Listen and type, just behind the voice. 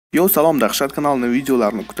Yo salom dahshat kanalini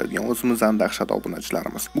videolarini kutadigan o'zimizdan dahshat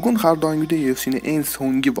obunachilarimiz. Bugun har doimgidek UFC'ning eng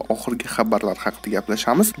so'nggi va oxirgi xabarlar haqida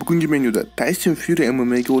gaplashamiz. Bugungi menyuda Tyson Fury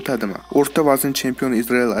MMA'ga o'tadimi? O'rta vazn chempioni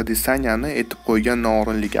Israel Adesanyani aytib qo'ygan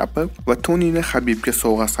noo'rinli gapi va Tonini Habibga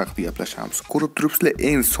sovg'asi haqida gaplashamiz. Ko'rib turibsizlar,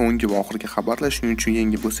 eng so'nggi va oxirgi xabarlar. Shuning uchun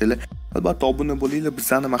yangi bo'lsanglar, albatta obuna bo'linglar.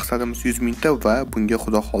 Bizning maqsadimiz 100 mingta va bunga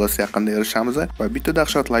xudo xolasa yaqinda erishamiz. Va bitta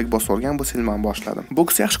dahshat like bosib olgan bo'lsangiz men boshladim.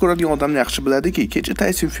 Boks yaxshi ko'radigan odamlar yaxshi biladiki, kecha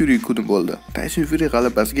Tyson Fury kuni bo'ldi. Tyson Fury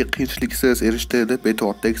g'alabasiga qiyinchiliksiz erishdi deb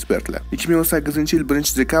aytmoqda ekspertlar. 2018-yil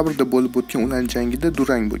 1-dekabrda bo'lib o'tgan ular jangida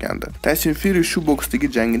durang bo'lgandi. Tyson Fury shu boksdagi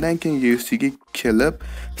jangidan keyin UFC'ga kelib,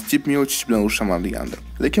 Steve Miocic bilan urushaman degandi.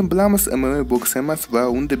 Lekin bilamiz, MMA boks emas va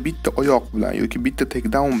unda bitta oyoq bilan yoki bitta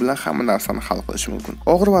takedown bilan hamma narsani hal qilish mumkin.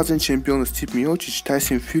 Og'ir vazn chempioni Steve Miocic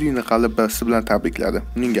Tyson Furyni g'alabasi bilan tabrikladi.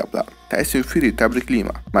 Uning gaplari: Tyson Fury,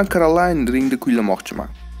 tabriklayman. Men Caroline ringda kuylamoqchiman.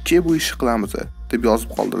 Ke bu ishni qilamiz deb yozib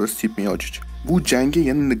qoldirdi Steve Miocic. Bu jangga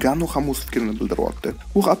yana Nagano ham o'z fikrini bildiryapti.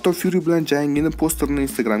 U hatto Fury bilan jangini posterini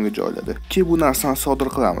Instagramga joyladi. Ke bu narsani sodir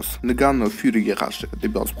qilamiz. Nagano Furyga qarshi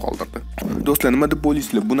deb yozib qoldirdi. Do'stlar, nima deb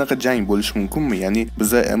o'ylaysizlar? Bunaqa jang bo'lishi mumkinmi? Ya'ni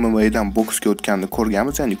biz MMA dan boksga o'tganini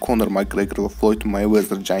ko'rganmiz, ya'ni Conor McGregor va Floyd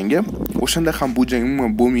Mayweather jangi. O'shanda ham bu jang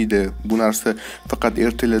umuman bo'lmaydi. Bu narsa faqat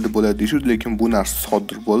ertalarda bo'ladi deyishdi, lekin bu narsa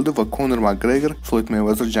sodir bo'ldi va Conor McGregor Floyd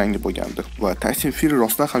Mayweather jangi bo'lgandi. Va Tyson Fury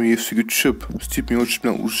rostdan ham UFC'ga tushib, Steve Miocic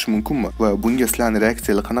bilan urushishi mumkinmi? Va bunga sizlarning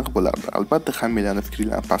reaksiyalar qanaqa bo'lardi? Albatta hammalarning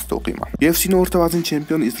fikrlarini pastda o'qiyman. UFC'ning o'rta vazn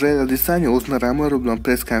chempioni Israel Adesanya o'zini Romero bilan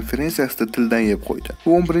press konferensiyasida tildan yeb qo'ydi.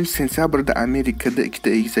 U 11-sentyabrda Amerikada ikkita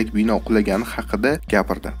egizak bino qulagani haqida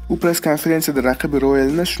gapirdi. U press konferensiyada raqibi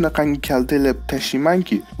Royalni shunaqangi kaltalab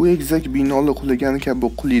tashiymanki, u egizak binolar qulagani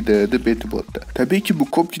kabi quliydi deb aytib o'tdi. Tabiiyki bu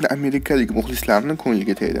ko'pgina amerikalik muxlislarning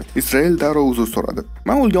ko'ngliga tegdi. Israel darrov uzr so'radi.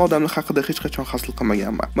 Men o'lgan odamlar haqida hech qachon hasad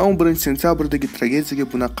qilmaganman. Men 11-sentyabrdagi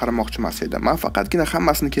tragediyaga buni qaramoqchi emas edim. Men faqatgina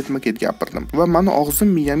hammasini ketma-ket gapirdim va meni og'zim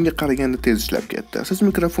miyamga qaraganda tez ishlab ketdi. Siz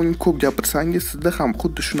mikrofonga ko'p gapirsangiz, sizda ham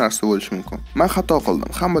xuddi shu narsa bo'lishi mumkin. Men xato qildim.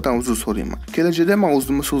 Hammadan uzr so'rayman. Kelajakda men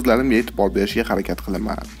o'zimning so'zlarimga e'tibor berishga harakat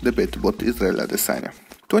qilaman deb aytib o'tdi Israel Adesanya.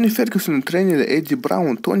 Toni Fergusonning treneri Eddie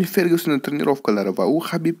Brown Toni Fergusonning trenirovkalari va u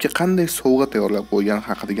Habibga qanday sovg'a tayyorlab qo'ygani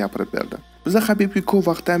haqida gapirib berdi. Biz Habibga ko'p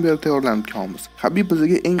vaqtdan beri tayyorlanib kelamiz. Habib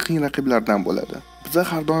bizga eng qiyin raqiblardan bo'ladi. Biz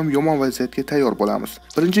har doim yomon vaziyatga tayyor bo'lamiz.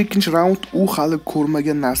 Birinchi-ikkinchi raund u hali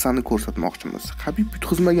ko'rmagan narsani ko'rsatmoqchimiz. Habib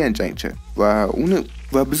yutqizmagan jangchi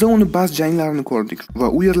va biz uni ba'zi janglarini ko'rdik va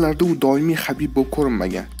u yerlarda u doimiy Habib bo'lib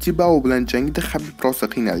ko'rinmagan. Tibao bilan jangida Habib rosa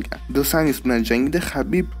qiynalgan. Dosanis bilan jangida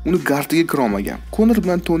Habib uni gardiga kira olmagan. Conor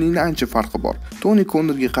bilan Tonining ancha farqi bor. Toni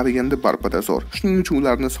Conorga qaraganda barbada zo'r. Shuning uchun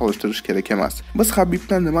ularni solishtirish kerak emas. Biz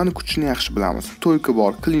Habibdan nimani kutishni yaxshi bilamiz. To'yka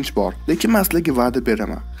bor, klinch bor. Lekin maslarga va'da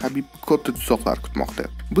beraman. Habib katta tuzoqlar kutmoqda.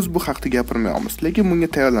 Biz bu haqda gapirmaymiz, lekin bunga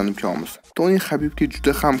tayyorlanib kelamiz. Toni Habibga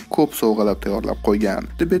juda ham ko'p sovg'alar tayyorlab qo'ygan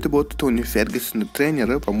deb aytib o'tdi Toni Fergusonning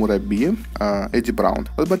treneri va murabbiyi Eddie Brown.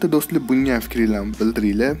 Albatta do'stlar, bunga fikrlaringizni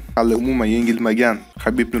bildiringlar. Hali umuman yengilmagan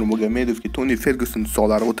Habib Nurmagomedovga Toni Ferguson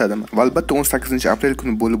tuzoqlari o'tadimi? Va albatta 18-aprel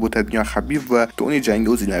kuni bo'lib o'tadigan Habib va Toni jangi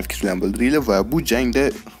o'zingizlarning fikrlaringizni bildiringlar va bu jangda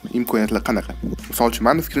imkoniyatlar qanaqa? Misol uchun,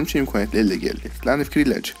 mening fikrimcha imkoniyatlar 50-50. Sizlarning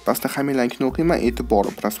fikringiz-chi? Pastda hammalarnikini o'qiyman. E'tibor,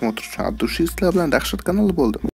 prosmotr uchun Abdushistlar bilan dahshat kanali bo'ldi.